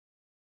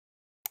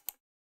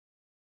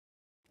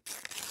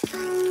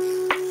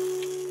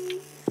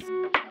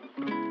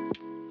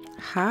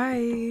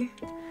Hi!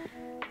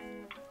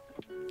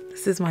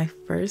 This is my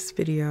first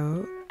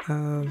video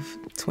of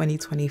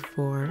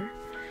 2024.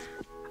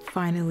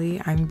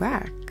 Finally, I'm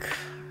back.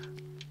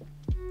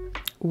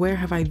 Where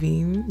have I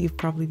been? You've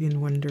probably been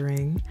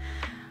wondering.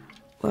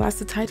 Well, as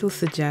the title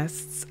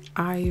suggests,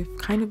 I've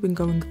kind of been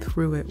going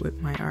through it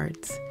with my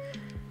art.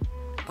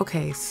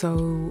 Okay,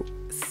 so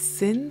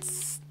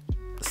since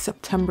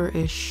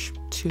September-ish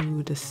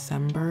to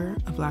December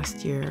of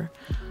last year,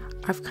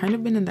 I've kind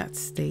of been in that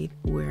state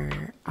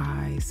where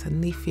I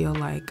suddenly feel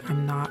like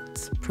I'm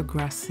not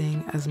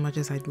progressing as much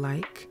as I'd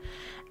like,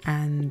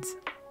 and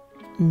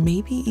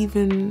maybe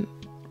even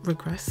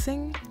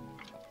regressing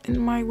in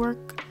my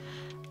work.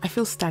 I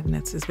feel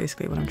stagnant is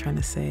basically what I'm trying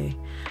to say.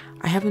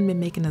 I haven't been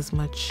making as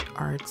much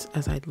art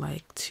as I'd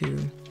like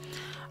to,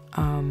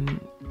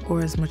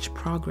 or as much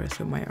progress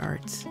with my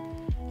art,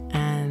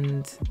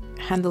 and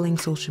handling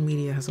social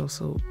media has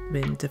also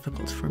been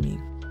difficult for me.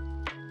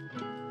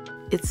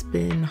 It's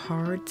been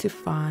hard to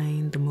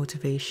find the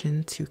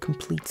motivation to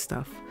complete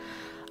stuff.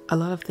 A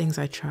lot of things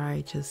I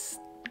try just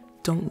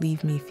don't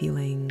leave me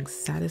feeling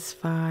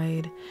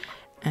satisfied,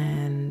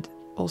 and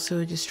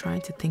also just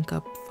trying to think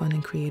up fun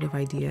and creative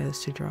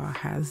ideas to draw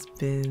has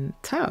been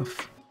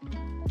tough.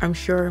 I'm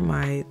sure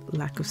my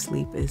lack of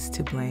sleep is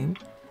to blame,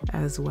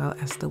 as well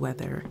as the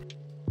weather.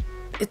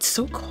 It's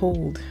so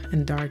cold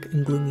and dark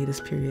and gloomy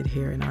this period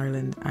here in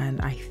Ireland,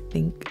 and I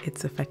think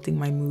it's affecting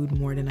my mood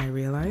more than I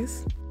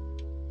realize.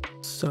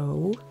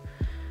 So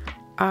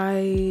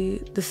I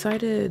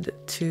decided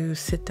to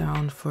sit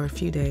down for a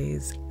few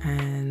days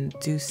and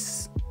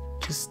just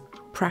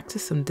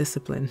practice some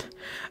discipline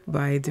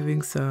by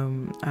doing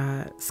some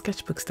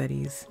sketchbook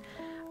studies.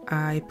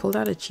 I pulled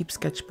out a cheap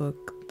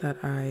sketchbook that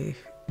I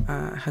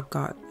had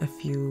got a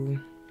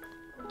few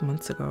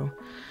months ago.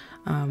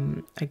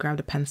 I grabbed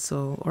a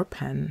pencil or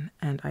pen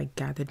and I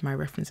gathered my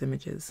reference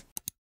images.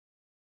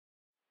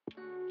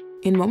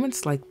 In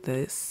moments like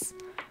this,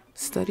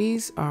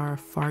 studies are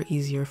far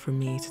easier for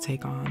me to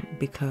take on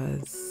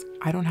because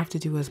I don't have to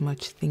do as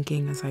much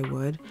thinking as I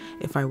would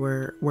if I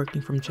were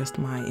working from just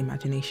my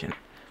imagination.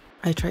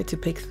 I try to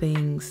pick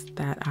things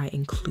that I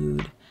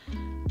include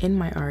in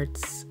my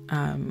arts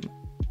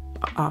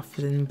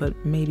often, but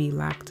maybe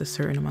lacked a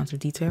certain amount of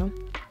detail,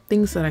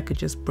 things that I could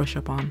just brush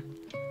up on.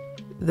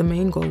 The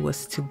main goal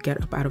was to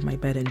get up out of my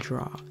bed and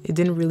draw. It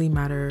didn't really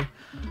matter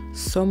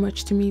so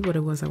much to me what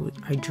it was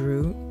I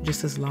drew,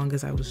 just as long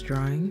as I was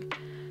drawing.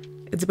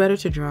 It's better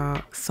to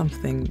draw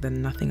something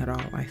than nothing at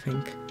all, I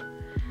think.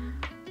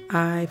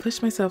 I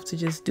pushed myself to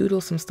just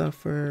doodle some stuff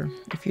for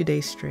a few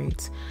days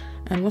straight,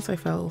 and once I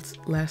felt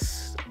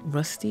less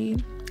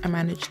rusty, I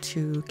managed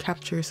to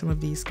capture some of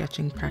these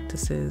sketching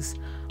practices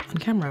on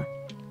camera.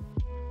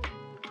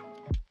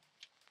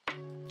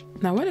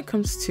 Now, when it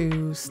comes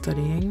to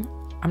studying,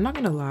 I'm not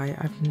gonna lie,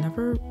 I've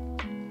never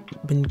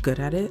been good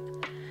at it.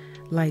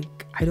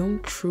 Like, I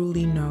don't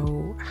truly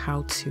know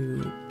how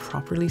to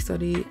properly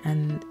study,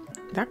 and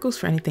that goes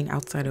for anything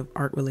outside of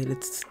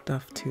art-related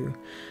stuff too.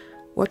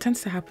 What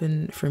tends to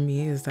happen for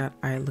me is that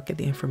I look at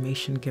the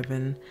information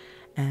given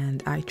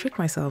and I trick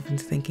myself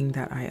into thinking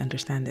that I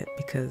understand it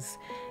because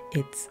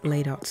it's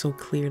laid out so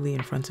clearly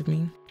in front of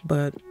me.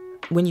 But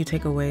when you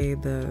take away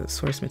the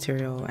source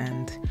material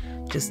and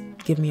just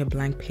give me a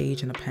blank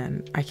page and a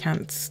pen, I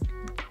can't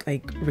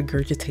like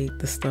regurgitate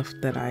the stuff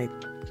that I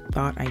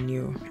thought I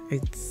knew.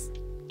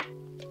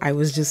 I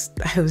was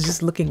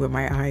just looking with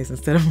my eyes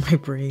instead of my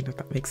brain, if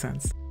that makes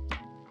sense.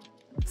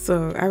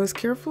 So I was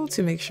careful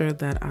to make sure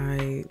that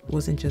I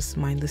wasn't just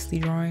mindlessly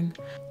drawing.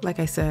 Like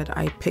I said,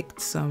 I picked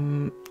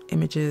some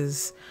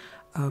images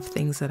of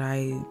things that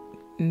I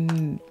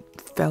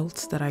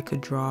felt that I could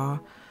draw,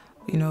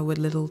 you know, with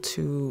little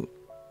to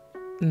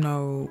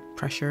no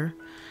pressure.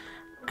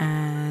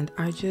 And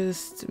I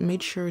just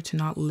made sure to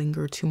not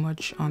linger too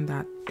much on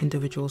that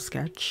individual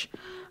sketch,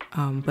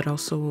 but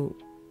also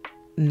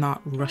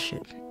not rush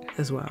it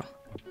as well.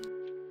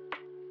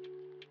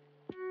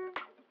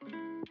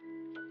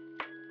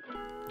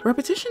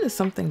 Repetition is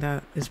something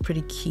that is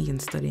pretty key in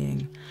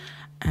studying,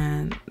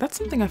 and that's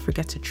something I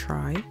forget to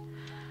try.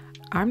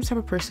 I'm the type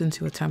of person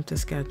to attempt to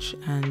sketch,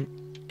 and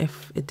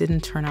if it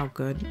didn't turn out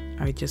good,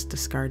 I just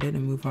discard it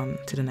and move on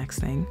to the next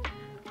thing.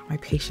 My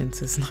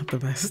patience is not the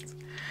best.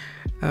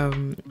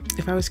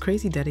 If I was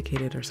crazy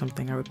dedicated or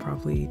something, I would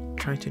probably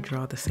try to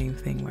draw the same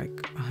thing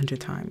like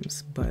 100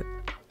 times, but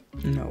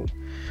no.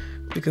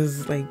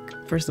 Because, like,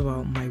 first of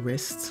all, my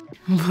wrists,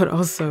 but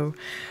also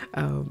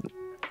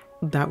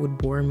that would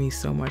bore me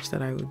so much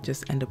that I would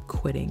just end up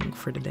quitting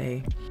for the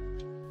day.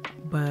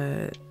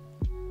 But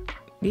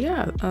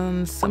yeah,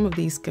 some of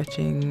these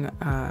sketching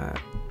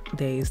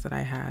days that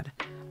I had,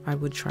 I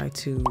would try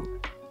to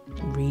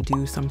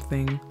redo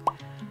something,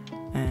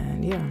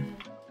 and yeah.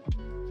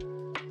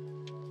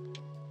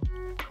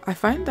 I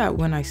find that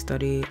when I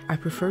study, I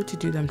prefer to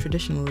do them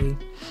traditionally.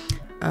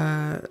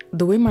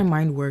 The way my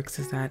mind works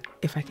is that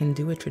if I can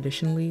do it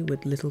traditionally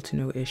with little to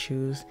no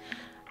issues,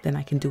 then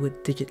I can do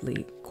it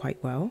digitally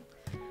quite well.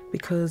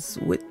 because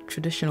with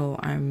traditional,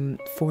 I'm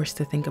forced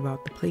to think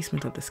about the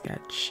placement of the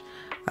sketch,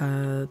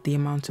 the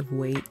amount of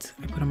weight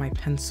I put on my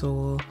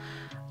pencil,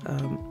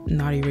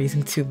 not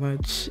erasing too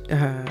much,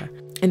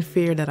 in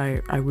fear that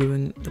I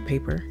ruin the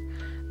paper.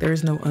 There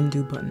is no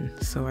undo button,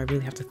 so I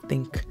really have to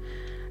think.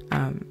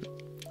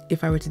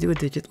 If I were to do it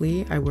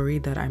digitally, I worry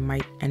that I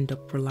might end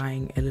up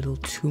relying a little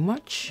too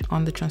much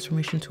on the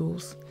transformation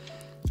tools.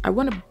 I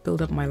want to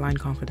build up my line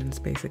confidence,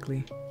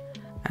 basically.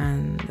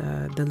 And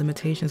the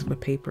limitations of a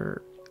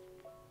paper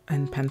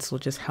and pencil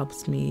just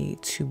helps me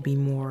to be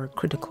more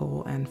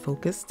critical and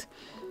focused.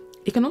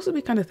 It can also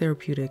be kind of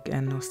therapeutic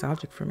and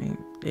nostalgic for me.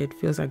 It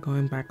feels like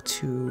going back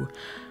to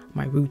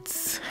my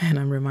roots, and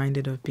I'm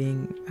reminded of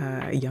being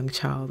a young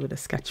child with a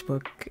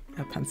sketchbook,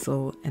 a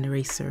pencil, an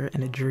eraser,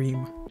 and a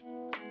dream.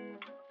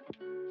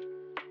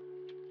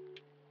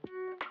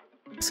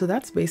 So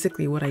that's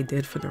basically what I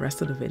did for the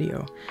rest of the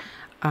video.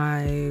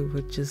 I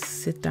would just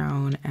sit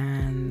down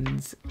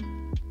and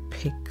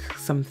pick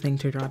something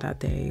to draw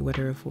that day,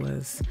 whether it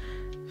was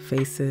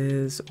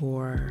faces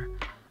or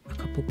a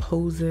couple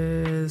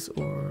poses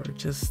or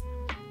just,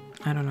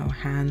 I don't know,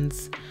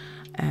 hands.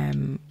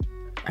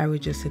 I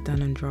would just sit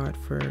down and draw it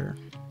for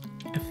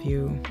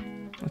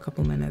a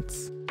couple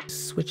minutes,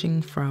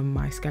 switching from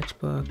my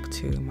sketchbook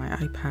to my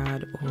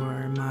iPad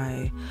or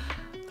my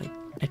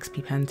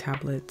XP pen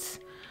tablets.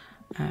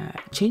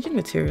 Changing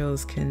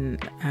materials can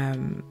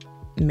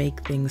make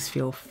things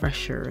feel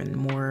fresher and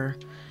more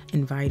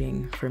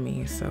inviting for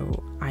me,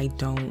 so I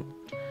don't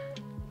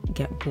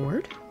get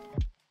bored.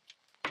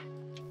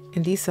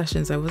 In these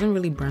sessions, I wasn't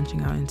really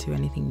branching out into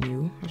anything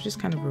new. I was just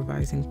kind of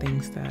revising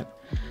things that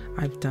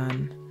I've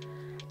done.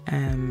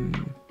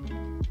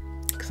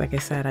 Because like I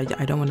said,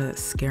 I don't want to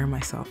scare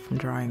myself from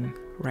drawing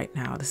right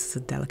now. This is a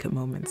delicate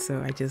moment,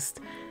 so I just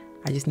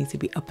need to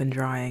be up and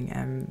drawing,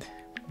 and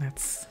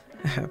that's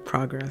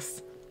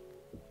progress.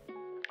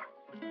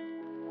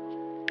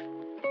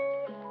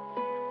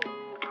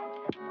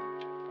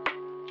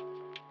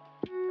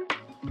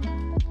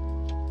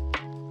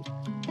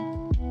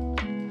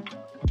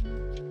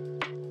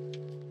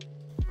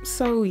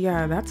 So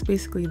yeah, that's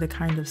basically the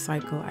kind of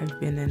cycle I've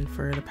been in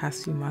for the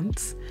past few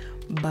months,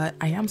 but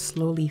I am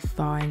slowly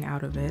thawing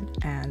out of it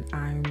and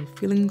I'm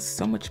feeling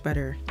so much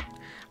better.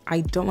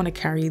 I don't want to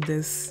carry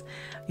this,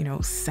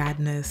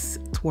 sadness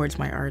towards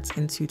my arts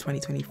into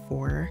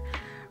 2024.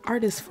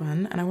 Art is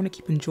fun and I want to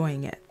keep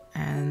enjoying it.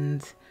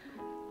 And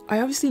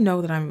I obviously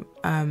know that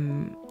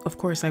of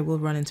course I will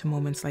run into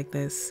moments like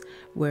this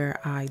where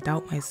I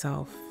doubt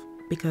myself,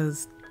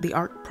 because the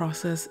art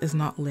process is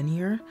not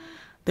linear.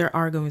 There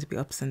are going to be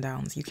ups and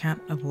downs. You can't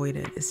avoid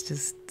it.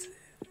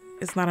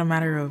 It's not a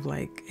matter of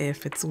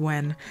if, it's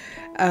when.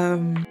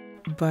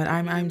 But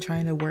I'm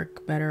trying to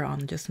work better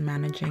on just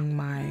managing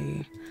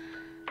my,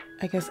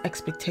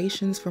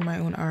 expectations for my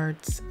own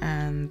arts,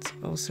 and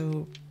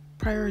also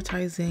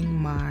prioritizing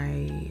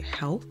my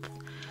health.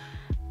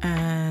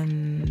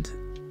 And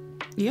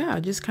yeah,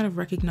 just kind of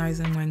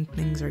recognizing when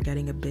things are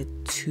getting a bit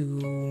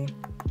too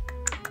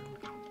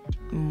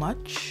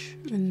much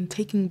and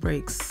taking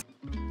breaks.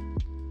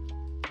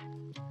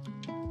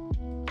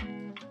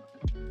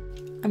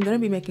 I'm gonna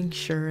be making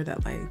sure that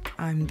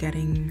I'm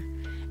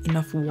getting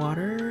enough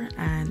water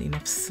and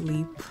enough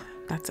sleep.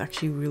 That's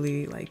actually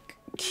really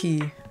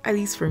key, at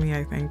least for me,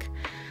 I think.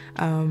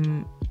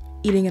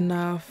 Eating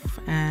enough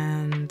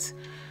and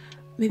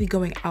maybe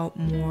going out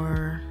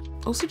more.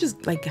 Also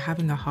just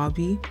having a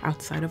hobby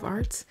outside of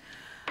art.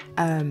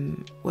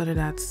 Whether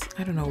that's,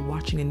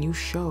 watching a new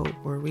show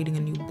or reading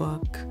a new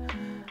book,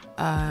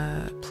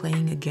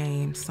 playing a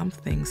game,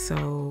 something,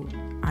 so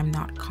I'm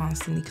not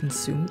constantly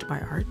consumed by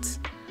art.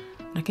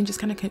 I can just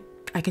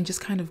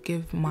kind of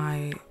give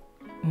my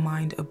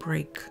mind a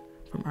break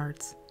from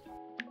art.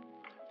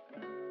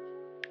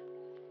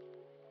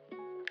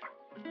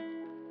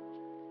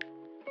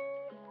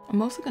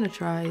 I'm also gonna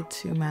try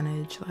to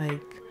manage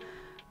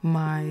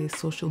my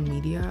social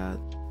media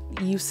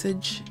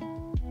usage.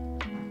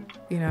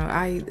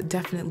 I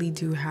definitely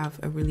do have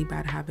a really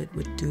bad habit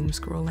with doom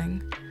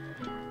scrolling.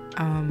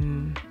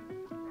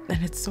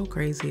 And it's so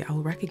crazy.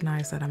 I'll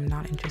recognize that I'm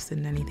not interested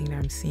in anything that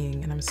I'm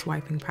seeing and I'm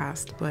swiping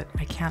past, but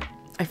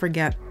I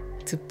forget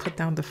to put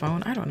down the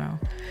phone. I don't know.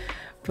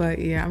 But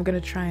yeah, I'm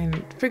gonna try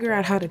and figure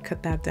out how to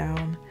cut that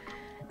down.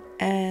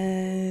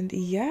 And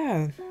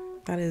yeah,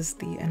 that is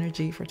the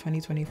energy for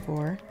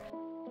 2024.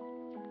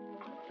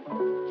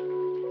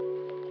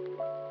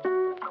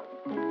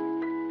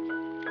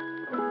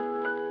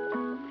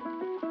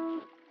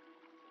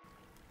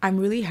 I'm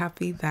really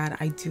happy that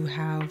I do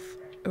have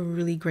a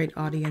really great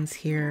audience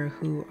here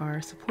who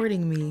are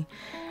supporting me.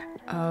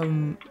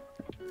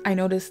 I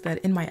noticed that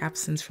in my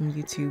absence from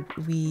YouTube,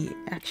 we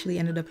actually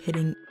ended up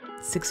hitting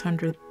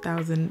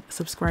 600,000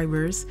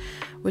 subscribers,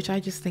 which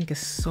I just think is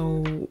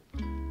so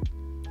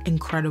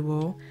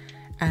incredible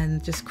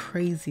and just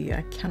crazy.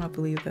 I cannot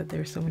believe that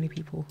there's so many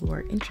people who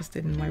are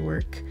interested in my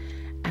work.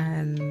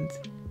 And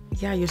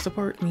yeah, your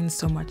support means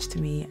so much to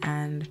me,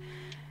 and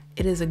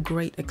it is a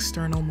great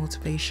external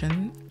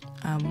motivation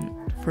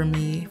for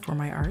me, for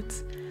my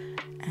art.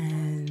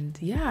 And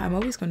yeah, I'm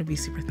always going to be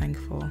super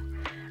thankful.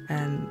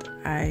 And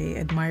I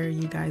admire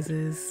you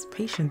guys'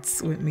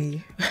 patience with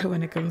me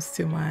when it comes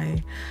to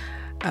my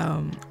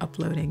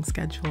uploading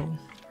schedule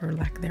or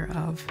lack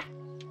thereof.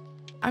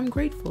 I'm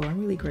grateful. I'm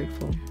really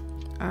grateful.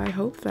 I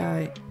hope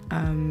that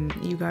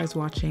you guys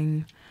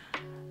watching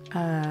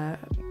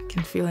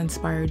can feel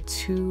inspired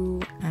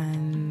too,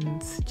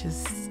 and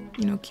just,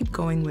 you know, keep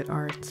going with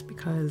art,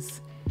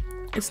 because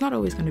it's not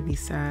always going to be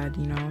sad,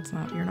 you know,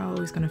 you're not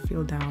always going to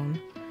feel down.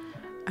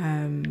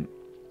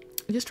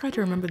 Just try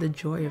to remember the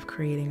joy of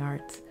creating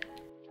art.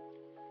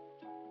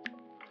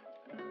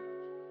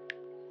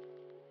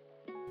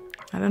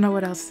 I don't know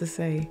what else to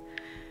say.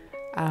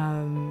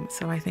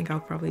 So I think I'll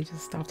probably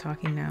just stop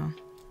talking now.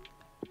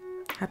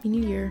 Happy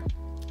New Year,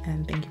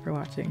 and thank you for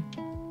watching.